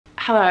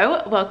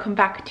Hello, welcome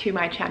back to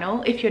my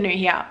channel. If you're new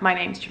here, my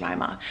name's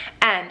Jemima,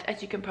 and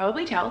as you can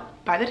probably tell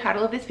by the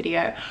title of this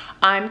video,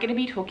 I'm going to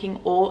be talking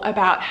all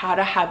about how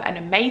to have an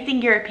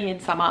amazing European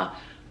summer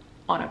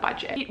on a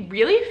budget. It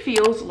really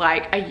feels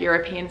like a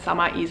European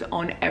summer is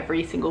on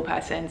every single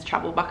person's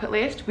travel bucket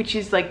list, which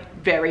is like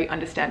very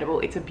understandable.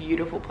 It's a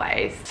beautiful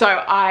place. So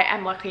I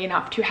am lucky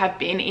enough to have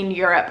been in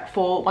Europe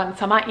for one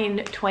summer in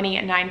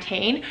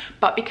 2019,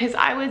 but because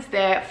I was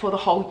there for the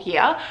whole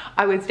year,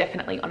 I was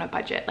definitely on a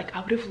budget. Like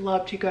I would have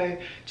loved to go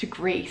to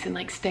Greece and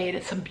like stay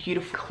at some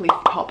beautiful cliff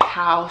top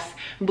house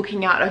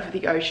looking out over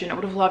the ocean. I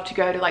would have loved to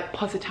go to like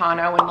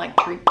Positano and like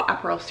drink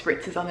Aperol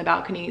spritzes on the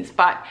balconies,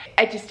 but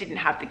I just didn't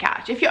have the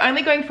cash. If you're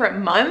only going for a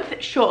month,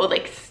 sure,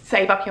 like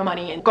save up your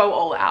money and go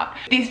all out.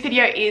 This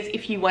video is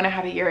if you want to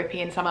have a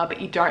European summer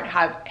but you don't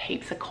have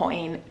heaps of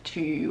coin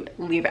to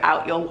live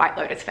out your White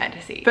Lotus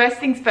fantasy. First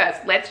things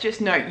first, let's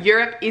just know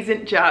Europe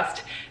isn't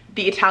just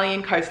the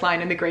Italian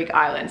coastline and the Greek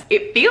islands.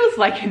 It feels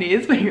like it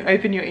is when you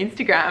open your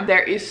Instagram.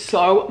 There is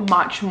so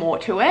much more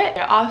to it.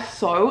 There are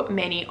so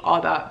many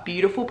other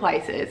beautiful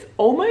places,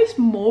 almost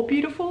more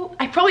beautiful.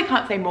 I probably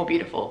can't say more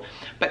beautiful,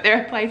 but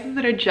there are places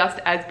that are just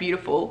as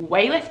beautiful,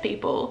 way less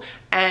people,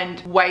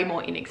 and way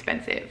more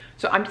inexpensive.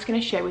 So I'm just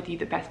gonna share with you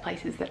the best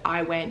places that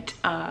I went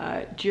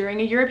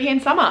during a European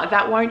summer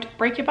that won't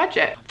break your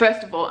budget.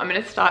 First of all, I'm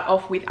gonna start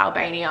off with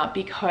Albania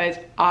because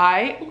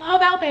I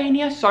love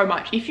Albania so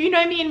much. If you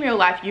know me in real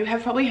life, you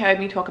have probably heard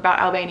me talk about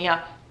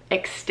Albania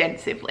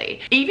extensively.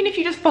 Even if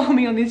you just follow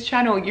me on this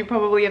channel, you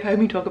probably have heard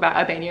me talk about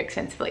Albania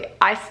extensively.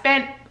 I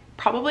spent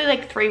probably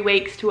like 3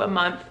 weeks to a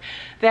month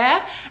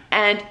there,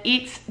 and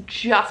it's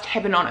just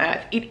heaven on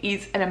earth. It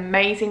is an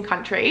amazing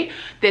country.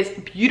 There's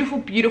beautiful,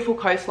 beautiful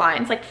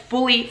coastlines, like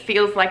fully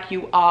feels like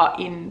you are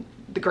in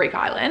the Greek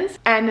islands.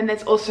 And then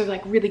there's also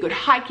like really good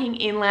hiking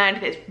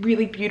inland. There's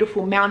really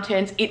beautiful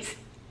mountains.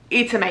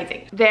 It's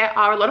amazing. There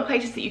are a lot of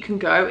places that you can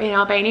go in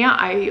Albania.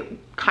 I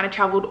kind of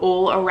traveled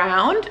all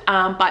around,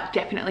 but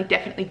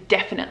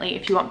definitely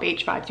if you want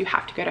beach vibes, you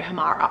have to go to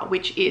Himara,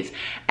 which is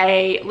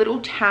a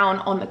little town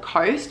on the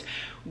coast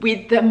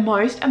with the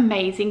most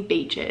amazing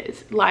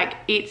beaches. Like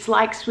it's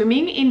like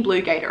swimming in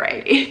blue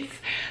Gatorade. It's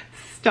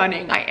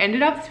stunning. I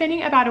ended up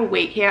spending about a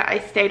week here. I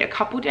stayed a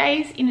couple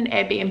days in an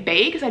Airbnb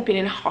because I'd been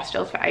in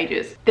hostels for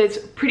ages. There's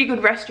pretty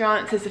good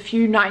restaurants. There's a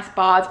few nice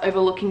bars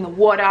overlooking the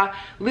water.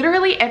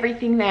 Literally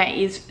everything there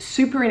is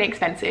super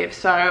inexpensive.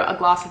 So a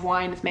glass of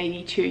wine is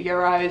maybe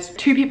 €2.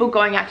 2 people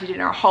going out to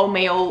dinner, a whole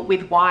meal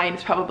with wine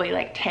is probably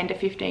like 10 to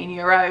 15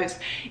 euros.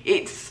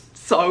 It's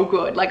so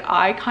good. Like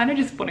I kind of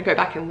just want to go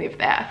back and live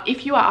there.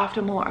 If you are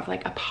after more of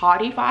like a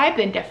party vibe,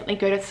 then definitely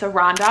go to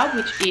Saranda,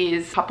 which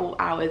is a couple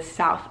hours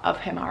south of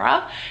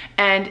Himara.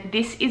 And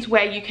this is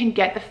where you can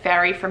get the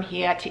ferry from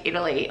here to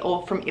Italy,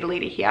 or from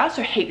Italy to here.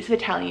 So heaps of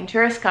Italian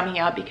tourists come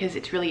here because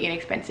it's really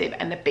inexpensive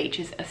and the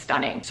beaches are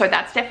stunning. So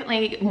that's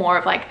definitely more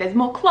of like, there's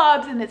more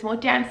clubs and there's more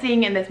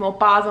dancing and there's more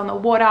bars on the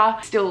water.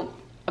 Still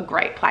a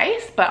great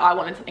place, but I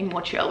wanted something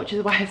more chill, which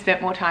is why I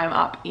spent more time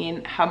up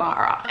in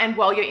Himara. And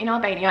while you're in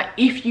Albania,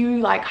 if you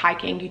like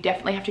hiking, you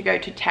definitely have to go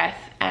to Teth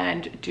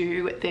and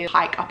do the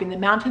hike up in the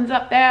mountains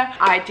up there.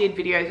 I did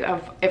videos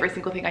of every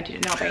single thing I did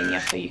in Albania,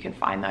 so you can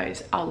find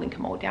those. I'll link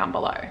them all down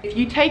below. If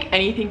you take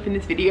anything from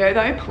this video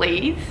though,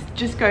 please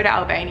just go to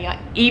Albania,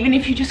 even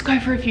if you just go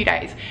for a few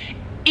days.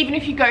 Even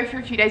if you go for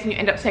a few days and you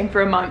end up staying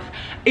for a month,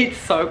 it's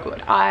so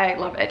good. I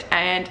love it,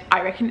 and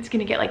I reckon it's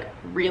gonna get like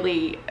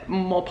really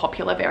more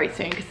popular very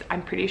soon because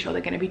I'm pretty sure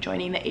they're gonna be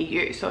joining the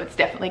EU, so it's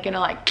definitely gonna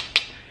like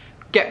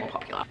get more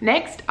popular.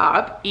 Next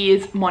up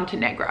is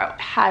Montenegro. It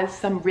has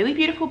some really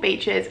beautiful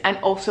beaches and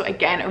also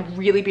again a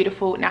really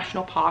beautiful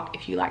national park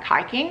if you like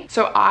hiking.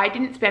 So I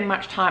didn't spend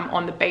much time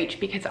on the beach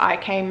because I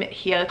came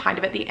here kind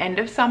of at the end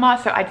of summer,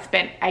 so I'd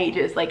spent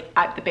ages like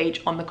at the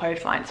beach on the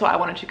coastline. So I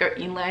wanted to go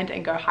inland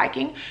and go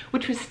hiking,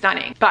 which was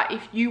stunning. But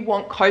if you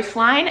want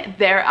coastline,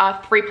 there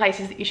are 3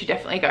 places that you should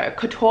definitely go.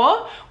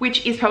 Kotor,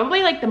 which is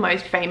probably like the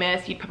most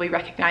famous. You'd probably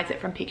recognize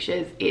it from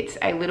pictures. It's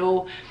a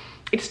little,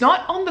 it's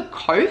not on the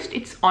coast,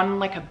 it's on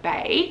like a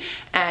bay,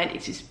 and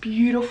it's this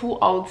beautiful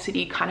old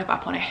city kind of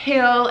up on a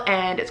hill,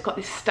 and it's got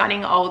this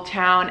stunning old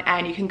town,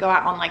 and you can go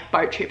out on like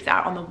boat trips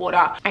out on the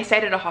water. I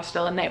stayed at a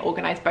hostel and they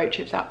organize boat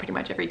trips out pretty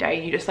much every day,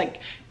 and you just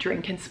like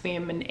drink and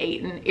swim and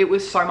eat, and it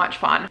was so much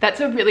fun. That's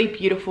a really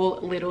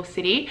beautiful little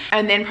city.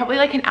 And then probably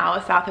like an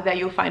hour south of there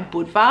you'll find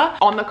Budva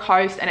on the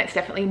coast, and it's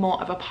definitely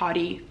more of a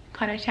party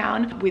kind of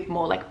town with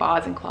more like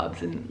bars and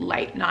clubs and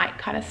late night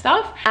kind of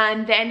stuff.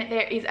 And then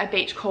there is a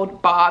beach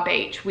called Bar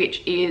Beach,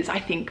 which is I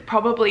think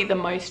probably the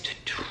most,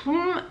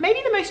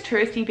 maybe the most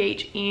touristy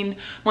beach in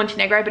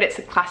Montenegro, but it's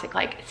a classic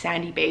like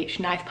sandy beach,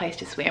 nice place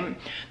to swim.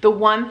 The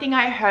one thing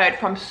I heard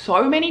from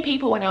so many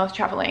people when I was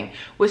traveling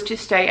was to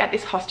stay at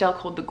this hostel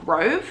called The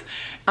Grove,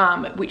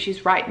 which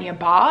is right near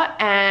Bar,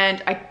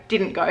 and I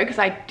didn't go because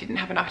I didn't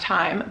have enough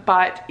time,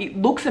 but it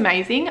looks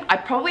amazing. I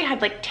probably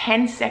had like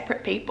 10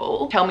 separate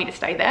people tell me to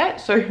stay there.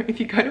 So if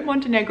you go to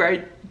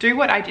Montenegro, do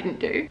what I didn't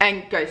do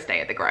and go stay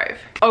at the Grove.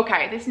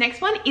 Okay, this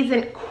next one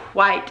isn't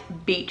quite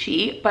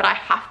beachy, but I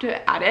have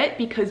to add it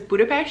because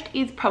Budapest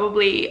is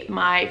probably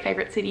my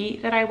favorite city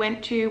that I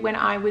went to when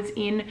I was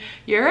in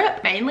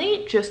Europe,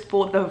 mainly just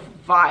for the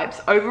vibes.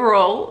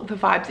 Overall, the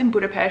vibes in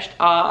Budapest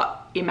are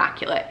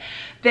immaculate.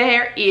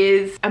 There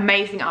is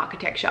amazing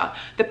architecture.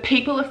 The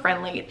people are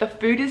friendly. The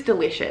food is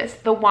delicious.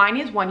 The wine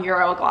is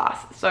 €1 a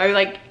glass. So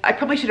like, I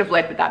probably should have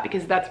led with that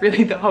because that's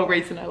really the whole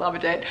reason I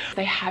loved it.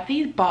 They have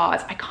these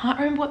bars. I can't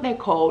remember what they're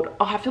called.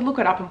 I'll have to look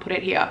it up and put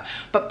it here.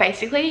 But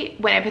basically,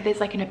 whenever there's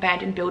like an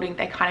abandoned building,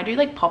 they kind of do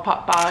like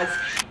pop-up bars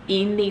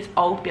in these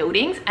old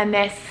buildings, and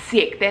they're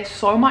sick. They're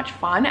so much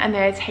fun, and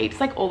there's heaps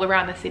like all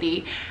around the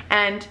city.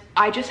 And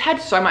I just had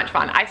so much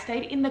fun. I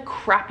stayed in the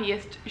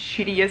crappiest,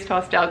 shittiest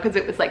hostel because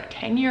it was like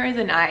 €10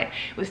 a night.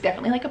 It was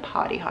definitely like a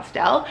party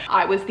hostel.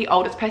 I was the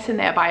oldest person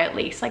there by at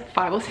least like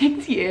 5 or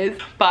 6 years,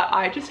 but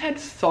I just had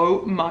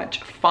so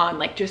much fun,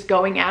 like just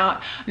going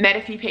out. Met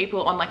a few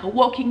people on like a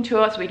walking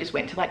tour, so we just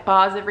went to like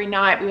bars every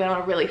night. We went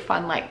on a really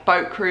fun like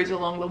boat cruise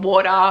along the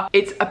water.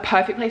 It's a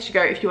perfect place to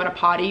go if you want to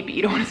party but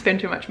you don't want to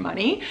spend too much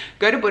money.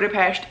 Go to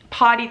Budapest,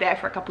 party there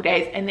for a couple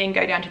days, and then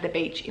go down to the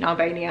beach in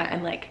Albania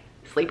and like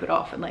sleep it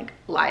off and like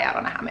lie out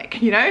on a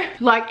hammock, you know?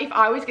 Like if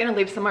I was gonna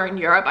live somewhere in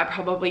Europe, I'd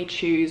probably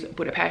choose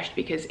Budapest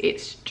because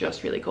it's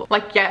just really cool.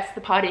 Like yes,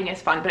 the partying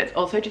is fun, but it's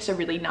also just a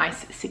really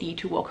nice city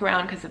to walk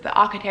around because of the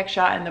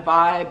architecture and the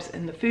vibes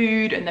and the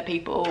food and the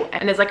people.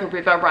 And there's like a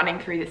river running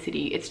through the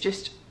city. It's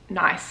just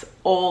nice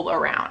all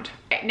around.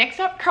 Okay, next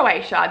up,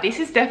 Croatia. This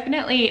is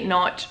definitely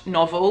not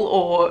novel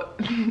or,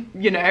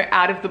 you know,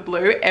 out of the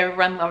blue.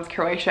 Everyone loves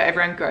Croatia.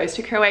 Everyone goes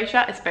to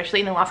Croatia, especially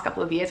in the last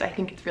couple of years. I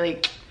think it's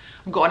really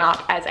gone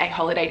up as a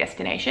holiday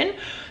destination.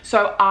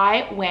 So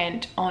I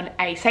went on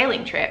a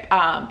sailing trip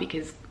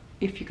because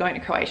if you're going to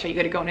Croatia, you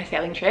got to go on a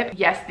sailing trip.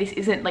 Yes, this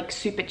isn't like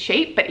super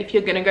cheap, but if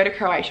you're going to go to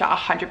Croatia,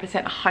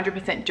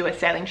 100% do a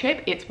sailing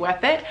trip. It's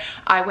worth it.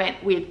 I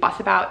went with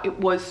Busabout. It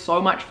was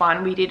so much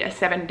fun. We did a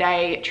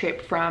 7-day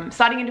trip from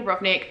starting in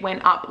Dubrovnik,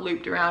 went up,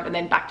 looped around, and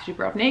then back to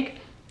Dubrovnik.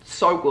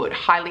 So good.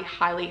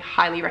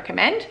 Highly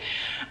recommend.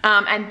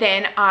 And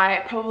then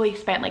I probably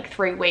spent like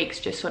 3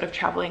 weeks just sort of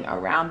traveling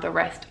around the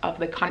rest of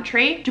the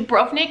country.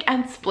 Dubrovnik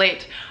and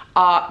Split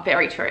are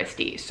very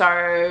touristy,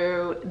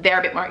 so they're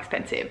a bit more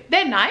expensive.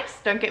 They're nice,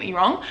 don't get me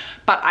wrong,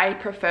 but I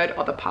preferred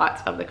other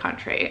parts of the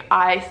country.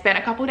 I spent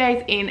a couple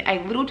days in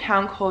a little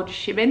town called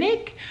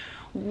Šibenik,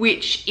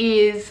 which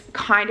is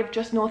kind of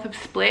just north of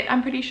Split.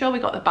 I'm pretty sure we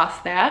got the bus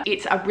there.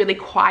 It's a really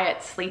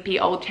quiet, sleepy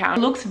old town.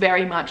 It looks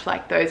very much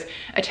like those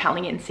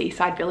Italian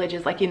seaside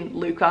villages like in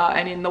Lucca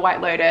and in the White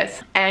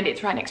Lotus. And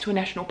it's right next to a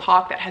national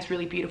park that has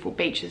really beautiful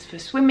beaches for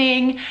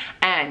swimming,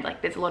 and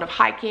like there's a lot of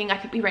hiking. I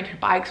think we rented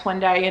bikes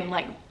one day and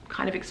like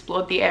kind of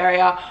explored the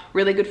area.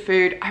 Really good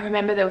food. I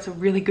remember there was a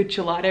really good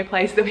gelato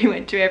place that we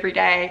went to every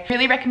day.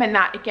 Really recommend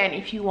that again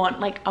if you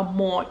want like a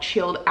more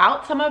chilled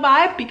out summer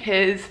vibe,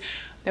 because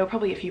there were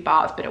probably a few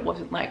bars, but it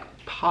wasn't like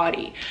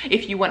party.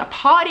 If you want to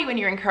party when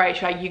you're in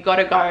Croatia, you got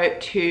to go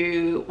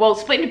to, well,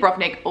 Split and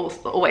Dubrovnik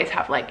always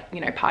have like,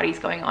 you know, parties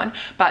going on,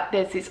 but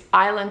there's this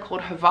island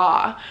called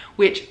Hvar,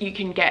 which you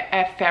can get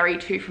a ferry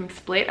to from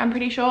Split, I'm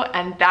pretty sure,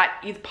 and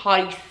that is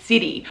party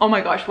city. Oh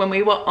my gosh, when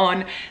we were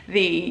on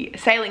the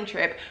sailing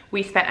trip,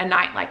 we spent a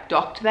night like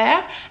docked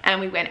there, and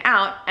we went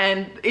out,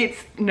 and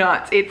it's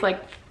nuts. It's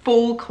like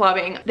full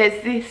clubbing.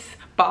 There's this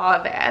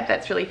bar there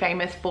that's really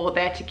famous for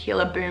their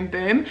tequila boom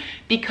boom,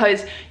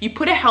 because you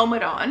put a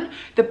helmet on,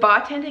 the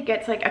bartender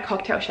gets like a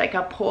cocktail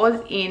shaker, pours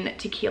in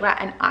tequila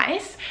and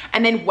ice,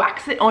 and then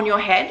whacks it on your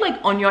head, like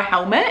on your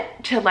helmet,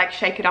 to like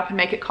shake it up and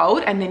make it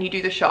cold, and then you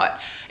do the shot.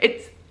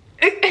 It's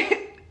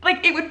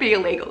like, it would be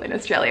illegal in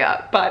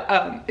Australia,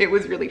 but it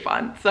was really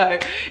fun. So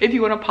if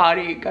you want to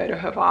party, go to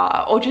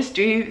Hvar, or just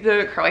do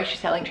the Croatia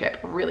sailing trip.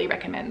 Really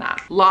recommend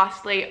that.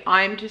 Lastly,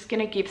 I'm just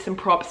gonna give some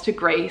props to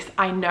Greece.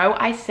 I know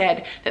I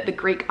said that the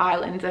Greek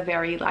islands are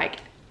very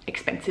like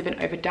expensive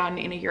and overdone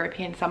in a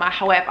European summer.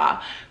 However,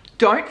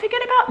 don't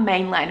forget about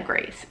mainland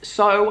Greece.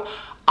 So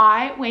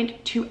I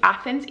went to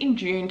Athens in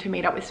June to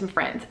meet up with some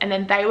friends, and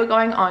then they were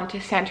going on to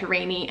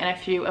Santorini and a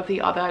few of the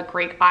other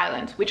Greek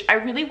islands, which I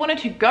really wanted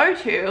to go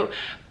to,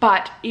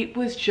 but it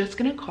was just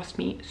gonna cost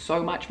me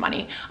so much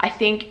money. I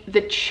think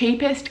the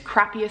cheapest,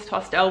 crappiest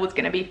hostel was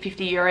gonna be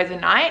 €50 a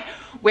night,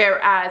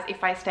 whereas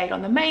if I stayed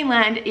on the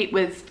mainland, it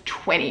was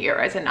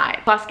 €20 a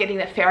night. Plus getting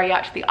the ferry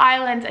out to the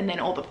islands, and then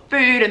all the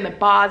food and the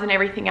bars and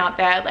everything out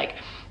there. Like,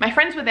 my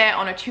friends were there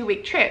on a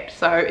 2-week trip,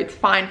 so it's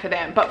fine for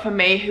them. But for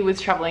me, who was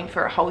traveling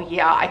for a whole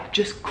year, I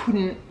just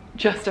couldn't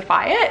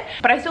justify it,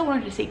 but I still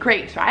wanted to see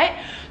Greece,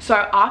 right? So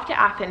after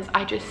Athens,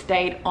 I just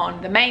stayed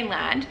on the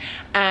mainland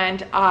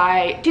and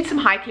I did some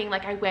hiking.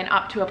 Like I went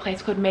up to a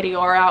place called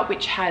Meteora,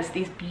 which has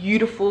these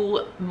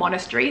beautiful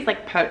monasteries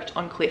like perched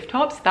on cliff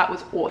tops. That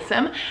was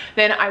awesome.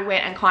 Then I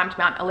went and climbed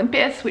Mount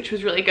Olympus, which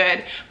was really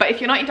good. But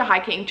if you're not into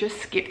hiking, just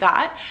skip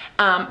that.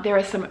 There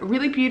are some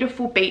really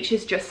beautiful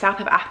beaches just south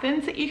of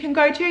Athens that you can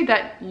go to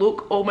that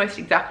look almost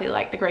exactly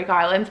like the Greek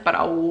islands, but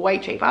are way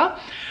cheaper.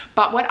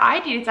 But what I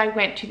did is I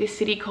went to this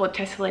city called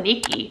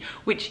Thessaloniki,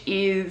 which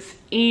is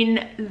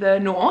in the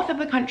north of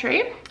the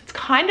country. It's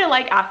kind of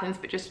like Athens,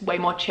 but just way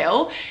more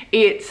chill.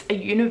 It's a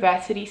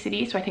university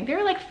city, so I think there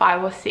are like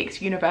 5 or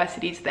 6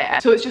 universities there.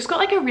 So it's just got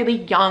like a really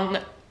young,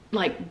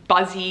 like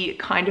buzzy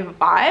kind of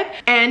vibe,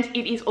 and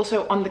it is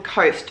also on the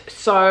coast.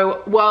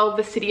 So while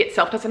the city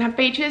itself doesn't have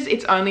beaches,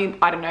 it's only,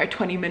 I don't know,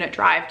 20-minute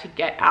drive to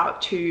get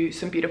out to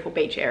some beautiful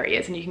beach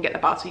areas, and you can get the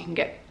bus or you can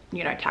get,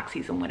 you know,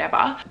 taxis and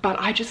whatever. But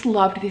I just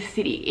loved this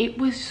city. It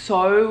was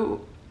so,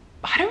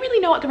 I don't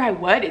really know what the right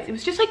word is. It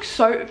was just like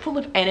so full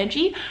of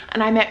energy,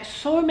 and I met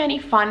so many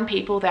fun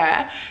people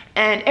there.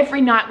 And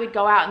every night we'd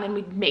go out and then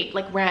we'd meet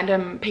like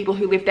random people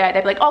who live there.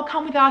 They'd be like, oh,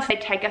 come with us.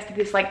 They'd take us to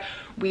this like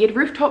weird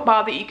rooftop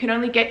bar that you can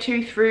only get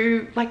to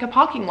through like a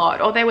parking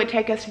lot. Or they would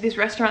take us to this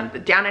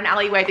restaurant down an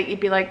alleyway that you'd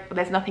be like, well,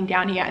 there's nothing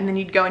down here. And then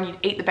you'd go and you'd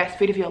eat the best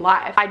food of your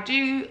life. I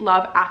do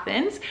love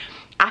Athens.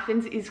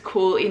 Athens is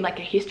cool in like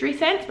a history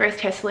sense, whereas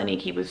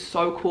Thessaloniki was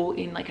so cool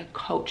in like a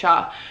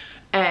culture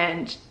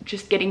and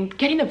just getting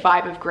the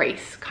vibe of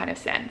Greece kind of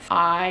sense.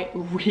 I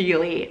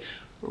really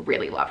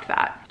loved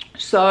that.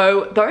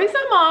 So those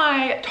are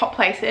my top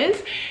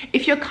places.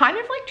 If you're kind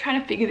of like trying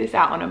to figure this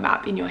out on a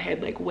map in your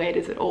head, like where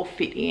does it all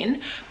fit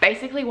in?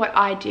 Basically what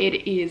I did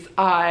is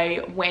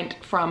I went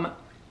from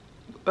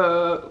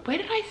where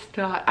did I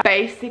start?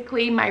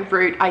 Basically my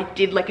route, I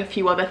did like a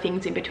few other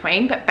things in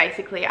between, but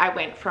basically I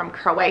went from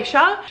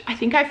Croatia. I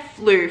think I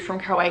flew from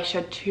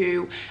Croatia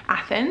to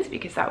Athens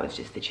because that was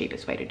just the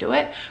cheapest way to do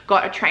it.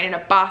 Got a train and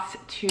a bus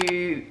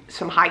to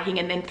some hiking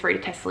and then through to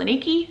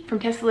Thessaloniki. From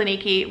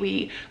Thessaloniki,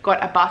 we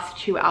got a bus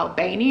to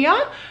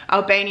Albania.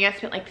 Albania,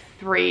 spent like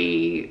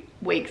 3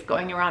 weeks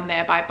going around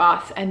there by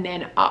bus, and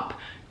then up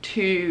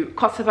to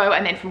Kosovo,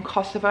 and then from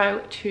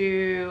Kosovo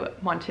to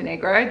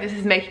Montenegro. This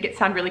is making it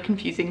sound really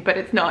confusing, but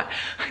it's not.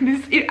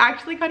 It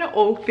actually kind of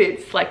all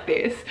fits like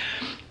this.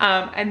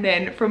 And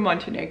then from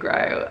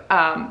Montenegro,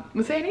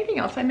 was there anything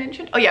else I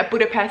mentioned? Oh yeah,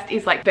 Budapest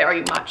is like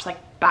very much like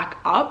back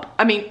up.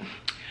 I mean,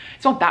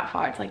 it's not that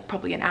far, it's like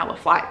probably an hour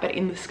flight, but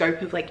in the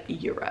scope of like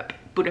Europe,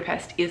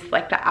 Budapest is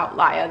like the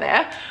outlier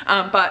there.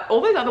 But all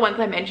those other ones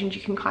I mentioned,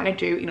 you can kind of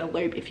do in a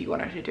loop if you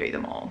wanted to do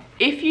them all.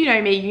 If you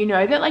know me, you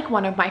know that like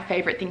one of my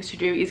favorite things to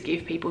do is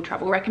give people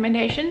travel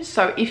recommendations.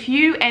 So if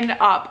you end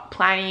up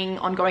planning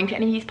on going to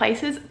any of these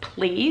places,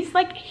 please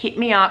like hit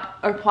me up,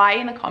 reply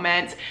in the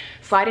comments,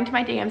 slide into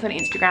my DMs on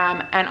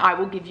Instagram, and I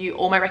will give you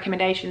all my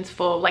recommendations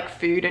for like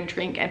food and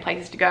drink and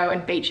places to go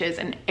and beaches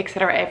and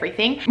etc.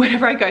 everything.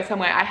 Whenever I go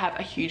somewhere, I have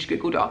a huge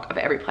Google Doc of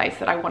every place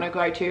that I want to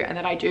go to and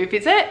that I do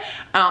visit,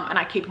 and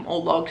I keep them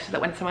all logged so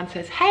that when someone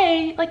says,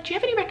 hey, like, do you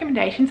have any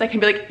recommendations? I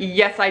can be like,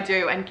 yes, I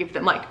do, and give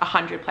them like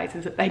 100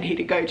 places that they need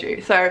to go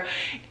to. So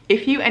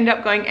if you end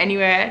up going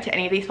anywhere to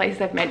any of these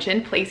places I've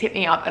mentioned, please hit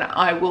me up and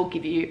I will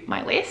give you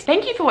my list.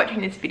 Thank you for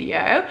watching this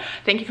video.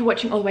 Thank you for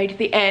watching all the way to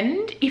the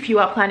end. If you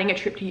are planning a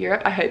trip to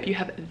Europe, I hope you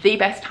have the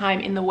best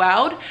time in the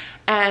world,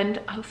 and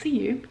I'll see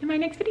you in my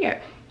next video.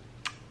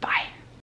 Bye.